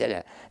holes in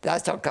it.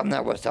 That's how come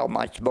there was so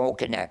much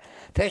smoke in there.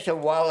 Fish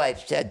and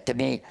Wildlife said to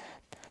me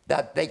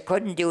that they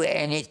couldn't do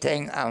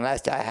anything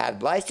unless I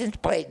had license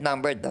plate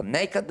number, the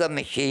make of the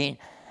machine,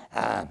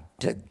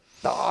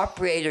 the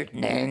operator's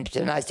names,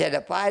 and I said,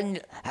 if I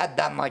had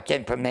that much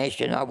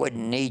information, I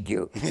wouldn't need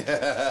you.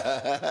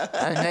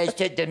 And they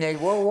said to me,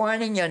 we're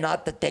warning you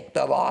not to take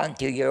the law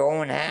into your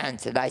own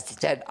hands. And I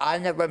said, I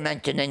never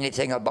mentioned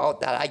anything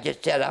about that. I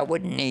just said I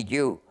wouldn't need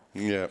you.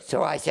 Yeah.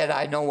 So I said,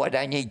 I know what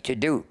I need to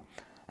do.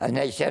 And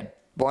they said,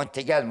 once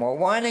again, we're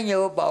warning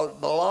you about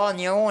the law in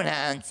your own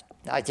hands.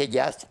 I said,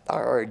 yes, I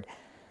heard.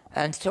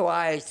 And so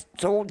I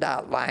sold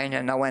that line,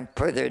 and I went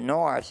further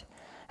north.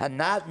 And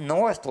that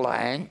north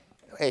line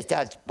is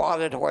at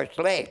Spotted Horse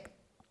Lake.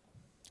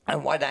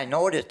 And what I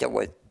noticed, it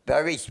was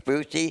very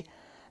sprucey.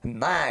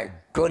 My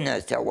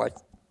goodness, it was,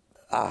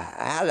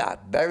 had a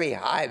very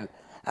high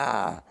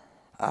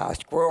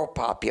squirrel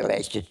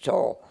population.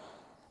 So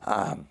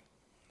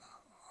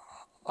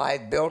I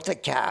built a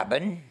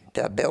cabin.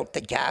 I built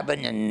the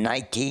cabin in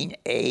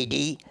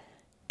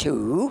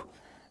 1982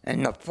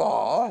 in the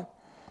fall.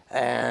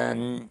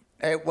 And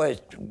it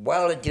was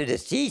well into the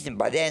season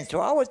by then. So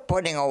I was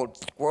putting out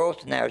squirrel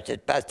snares as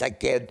best I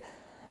could.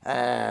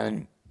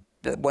 And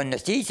when the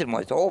season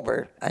was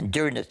over, and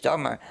during the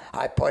summer,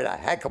 I put a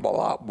heck of a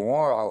lot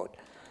more out.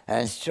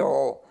 And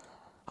so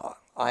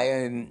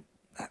I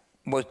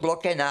was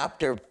looking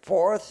after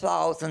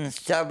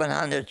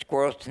 4,700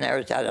 squirrel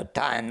snares at a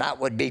time.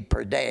 That would be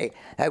per day.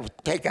 It would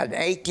take an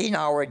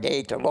 18-hour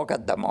day to look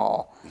at them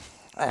all.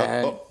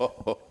 And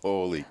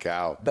holy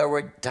cow. There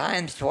were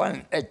times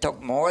when it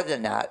took more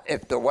than that.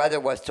 If the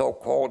weather was so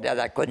cold that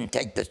I couldn't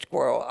take the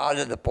squirrel out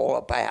of the pole,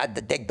 if I had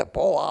to take the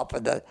pole off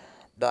of the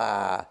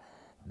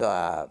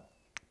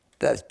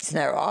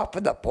snare off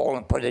of the pole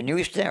and put a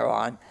new snare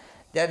on,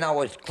 then I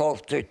was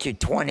closer to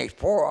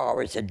 24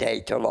 hours a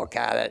day to look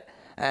at it.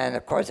 And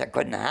of course I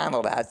couldn't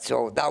handle that,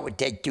 so that would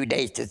take 2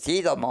 days to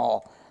see them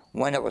all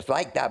when it was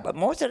like that. But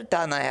most of the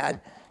time I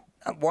had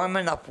warm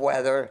enough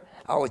weather.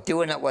 I was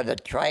doing it with a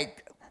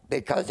trike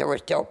because they were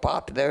still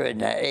popular in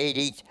the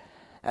 80s.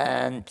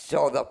 And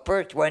so the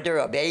first winter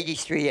of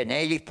 83 and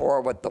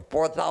 84 with the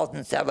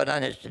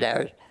 4,700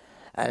 snares,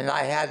 and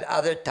I had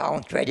other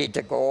towns ready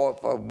to go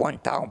if one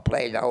town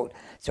played out.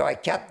 So I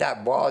kept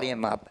that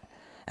volume up.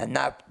 And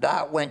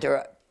that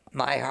winter,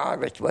 my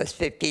harvest was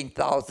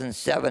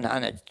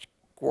 15,700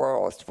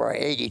 squirrels for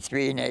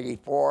 83 and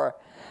 84.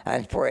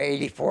 And for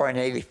 84 and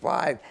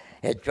 85,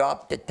 it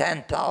dropped to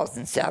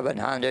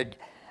 10,700.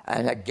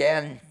 And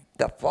again,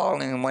 the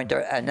following winter.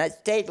 And it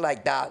stayed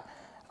like that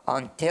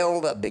until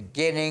the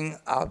beginning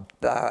of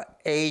the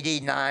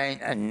 89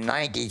 and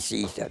 90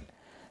 season.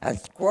 And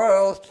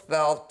squirrels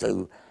fell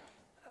to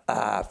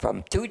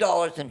from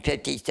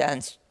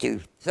 $2.50 to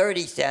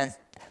 30 cents.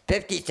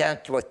 50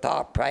 cents was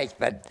top price,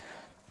 but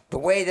the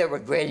way they were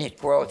grading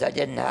squirrels, I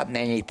didn't have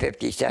many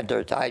 50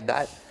 centers.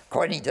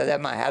 According to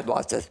them, I had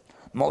lots of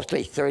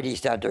mostly 30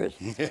 centers.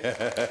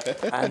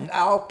 And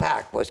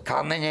Alpac was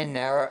coming in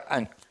there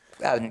and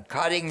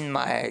cutting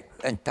my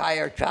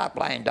entire trap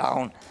line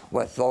down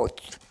with those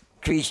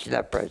tree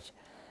snippers.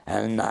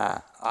 And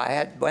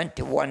I went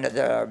to one of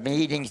their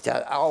meetings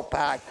at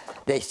Alpac.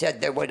 They said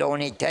they would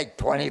only take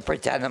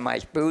 20% of my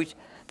spruce.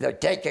 They're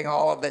taking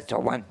all of it, so I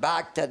went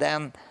back to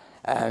them,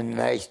 and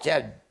they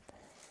said,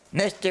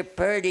 Mr.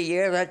 Purdy,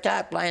 your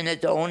trap line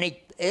is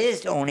only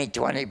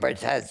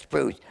 20%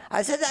 spruce.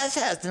 I said, that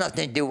has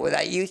nothing to do with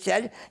that. You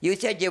said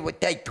you would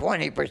take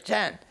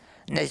 20%.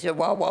 And they said,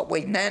 well, what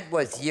we meant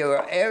was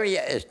your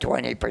area is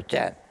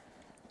 20%.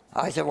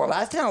 I said, well,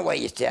 that's not what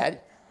you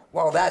said.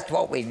 Well, that's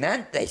what we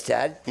meant, they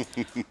said.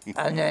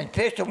 And then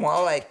Fish and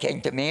Wildlife came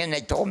to me and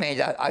they told me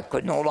that I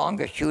could no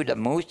longer shoot a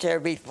moose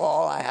every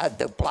fall. I had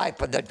to apply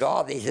for the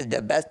draw. They said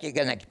the best you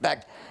can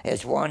expect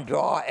is one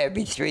draw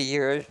every 3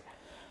 years.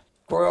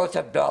 Squirrels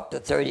have dropped to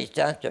 30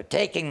 cents. They're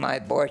taking my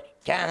bush.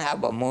 Can't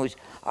have a moose.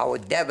 I was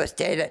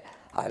devastated.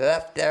 I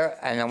left there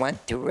and I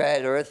went to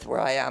Red Earth,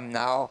 where I am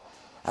now.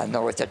 And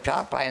there was a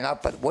trap line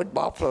up at Wood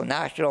Buffalo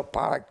National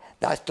Park.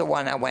 That's the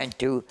one I went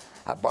to.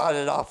 I bought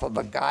it off of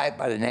a guy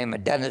by the name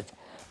of Dennis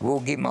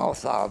Woogie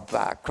Mouth of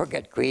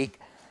Crooked Creek,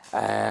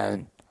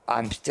 and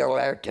I'm still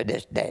there to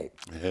this day.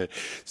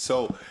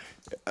 So,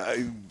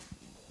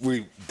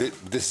 this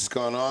has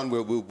gone on.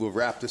 We'll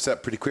wrap this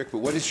up pretty quick. But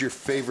what is your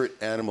favorite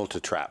animal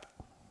to trap?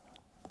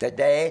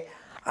 Today,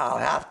 I'll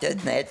have to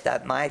admit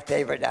that my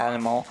favorite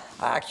animal,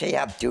 I actually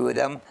have two of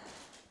them.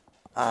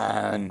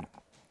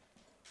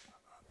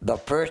 The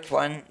first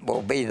one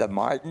will be the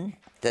marten.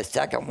 The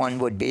second one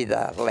would be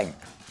the lynx.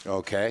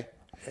 Okay.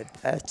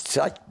 It's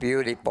such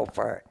beautiful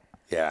fur.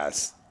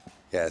 Yes.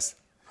 Yes.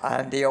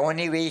 And the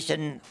only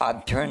reason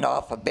I'm turned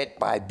off a bit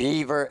by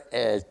beaver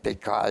is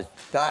because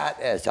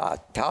that is a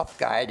tough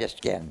guy to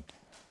skin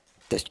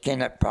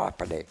it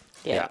properly.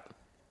 Yeah.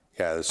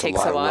 Yeah, there's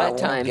Takes a lot I of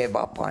won't time. give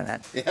up on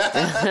it.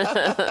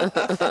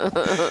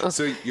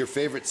 So your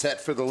favorite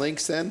set for the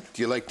lynx then?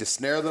 Do you like to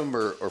snare them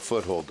or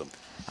foothold them?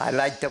 I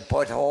like to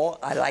put hole.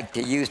 I like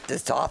to use the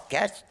soft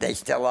catch. They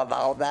still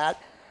allow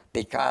that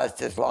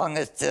because as long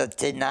as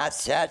it's in that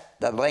set,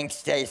 the lynx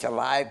stays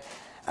alive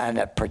and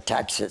it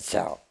protects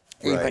itself,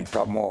 even Right.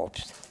 from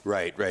wolves.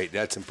 Right.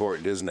 That's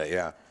important, isn't it?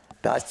 Yeah.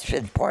 That's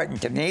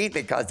important to me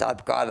because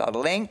I've got a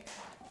lynx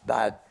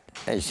that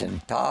is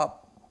in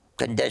top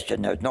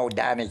condition. There's no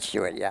damage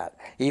to it yet.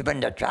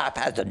 Even the trap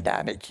hasn't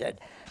damaged it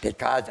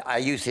because I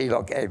usually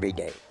look every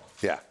day.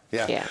 Yeah.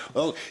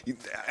 Well,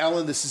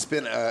 Alan, this has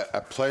been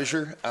a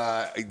pleasure.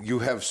 You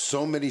have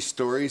so many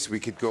stories. We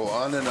could go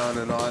on and on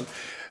and on.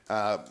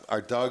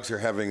 Our dogs are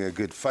having a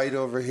good fight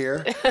over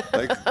here,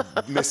 like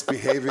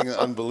misbehaving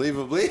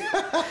unbelievably.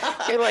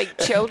 They're like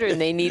children.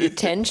 They need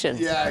attention.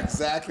 Yeah,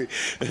 exactly.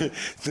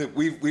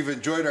 We've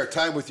enjoyed our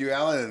time with you,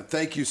 Alan, and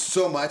thank you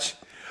so much.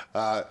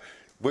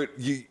 What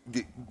you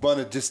want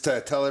to just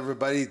tell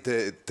everybody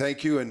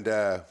thank you, and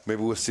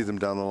maybe we'll see them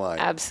down the line.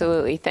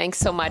 Absolutely. Thanks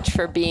so much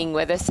for being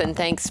with us, and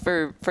thanks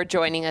for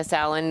joining us,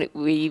 Alan.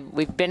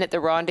 We've been at the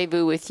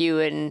Rendezvous with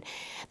you, and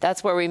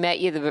that's where we met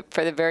you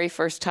for the very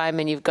first time,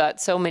 and you've got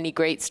so many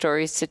great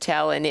stories to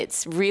tell, and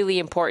it's really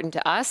important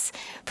to us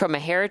from a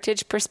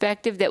heritage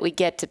perspective that we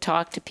get to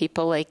talk to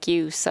people like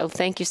you. So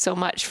thank you so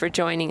much for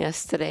joining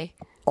us today.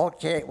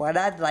 Okay, what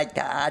I'd like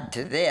to add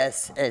to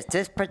this is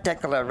this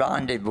particular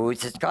rendezvous,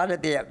 it's got to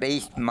be at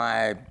least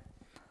my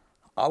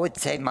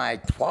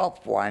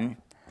 12th one,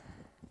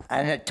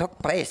 and it took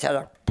place at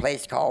a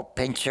place called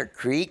Pincher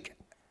Creek.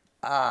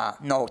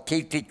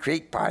 Teefy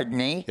Creek, pardon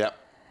me. Yep.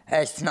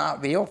 It's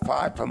not real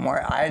far from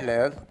where I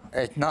live.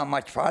 It's not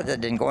much farther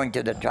than going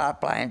to the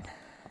trap line.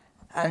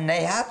 And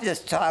they have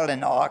this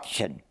silent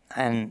auction.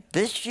 And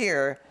this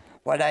year,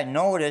 what I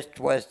noticed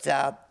was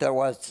that there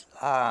was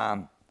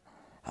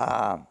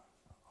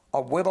a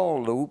willow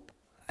loop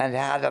and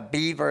had a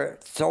beaver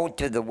sewed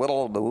to the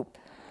willow loop,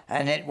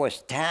 and it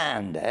was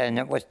tanned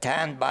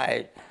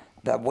by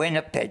the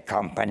Winnipeg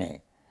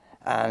Company.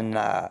 And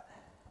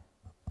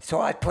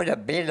so I put a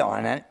bid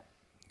on it,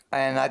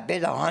 and I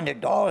bid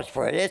 $100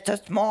 for it. It's a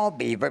small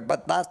beaver,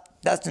 but that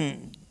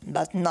doesn't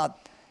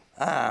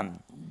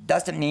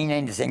mean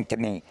anything to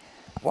me.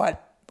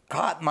 What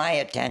caught my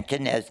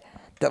attention is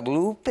the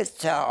loop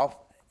itself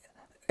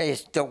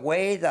is the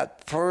way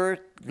that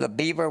first the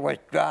beaver was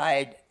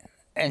dried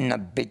in the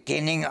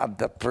beginning of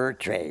the fur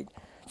trade.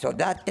 So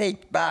that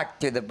dates back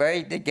to the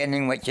very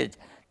beginning, which is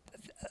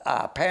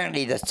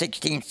apparently the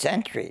 16th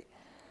century.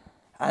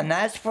 And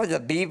as for the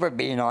beaver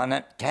being on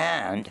it,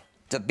 tanned,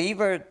 the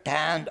beaver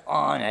tanned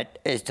on it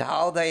is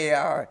how they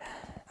are.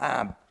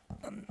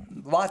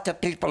 Lots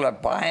of people are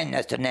buying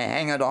this and they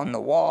hang it on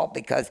the wall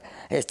because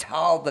it's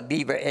how the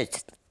beaver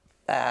is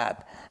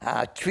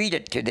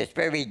treated to this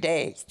very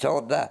day.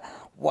 So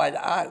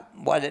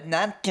what it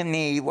meant to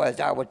me was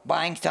I was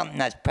buying something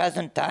that's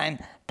present time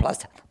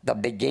plus the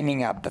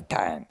beginning of the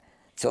time.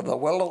 So the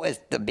willow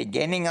is the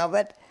beginning of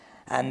it,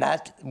 and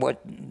that's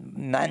what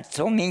meant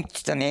so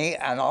much to me,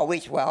 and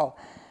always will.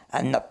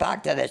 And the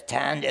fact that it's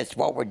tanned is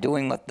what we're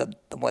doing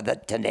with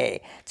it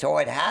today. So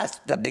it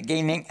has the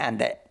beginning and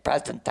the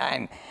present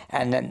time,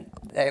 and then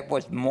it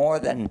was more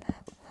than.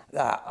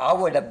 I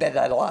would have bid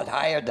a lot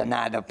higher than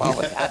that if I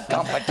was at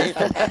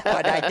competition,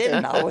 but I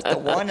didn't. I was the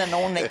one and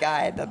only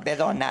guy that bid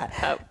on that.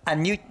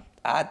 And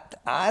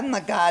I'm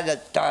the guy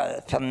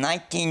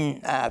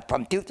that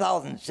from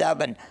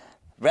 2007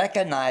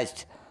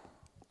 recognized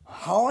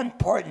how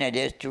important it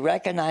is to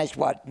recognize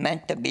what's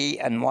meant to be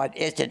and what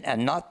isn't,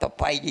 and not to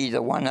fight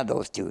either one of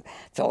those two.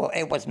 So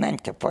it was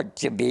meant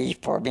to be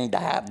for me to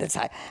have this,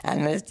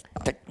 and it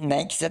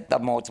makes it the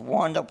most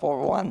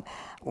wonderful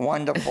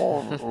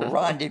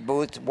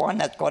rendezvous, one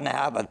that's going to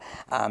have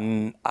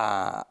an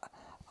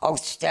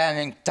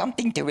outstanding,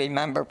 something to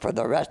remember for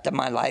the rest of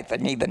my life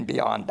and even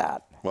beyond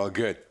that. Well,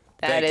 good.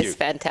 That Thank is you.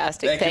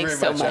 fantastic. Thank you Thanks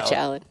very so much,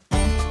 Alan. Alan.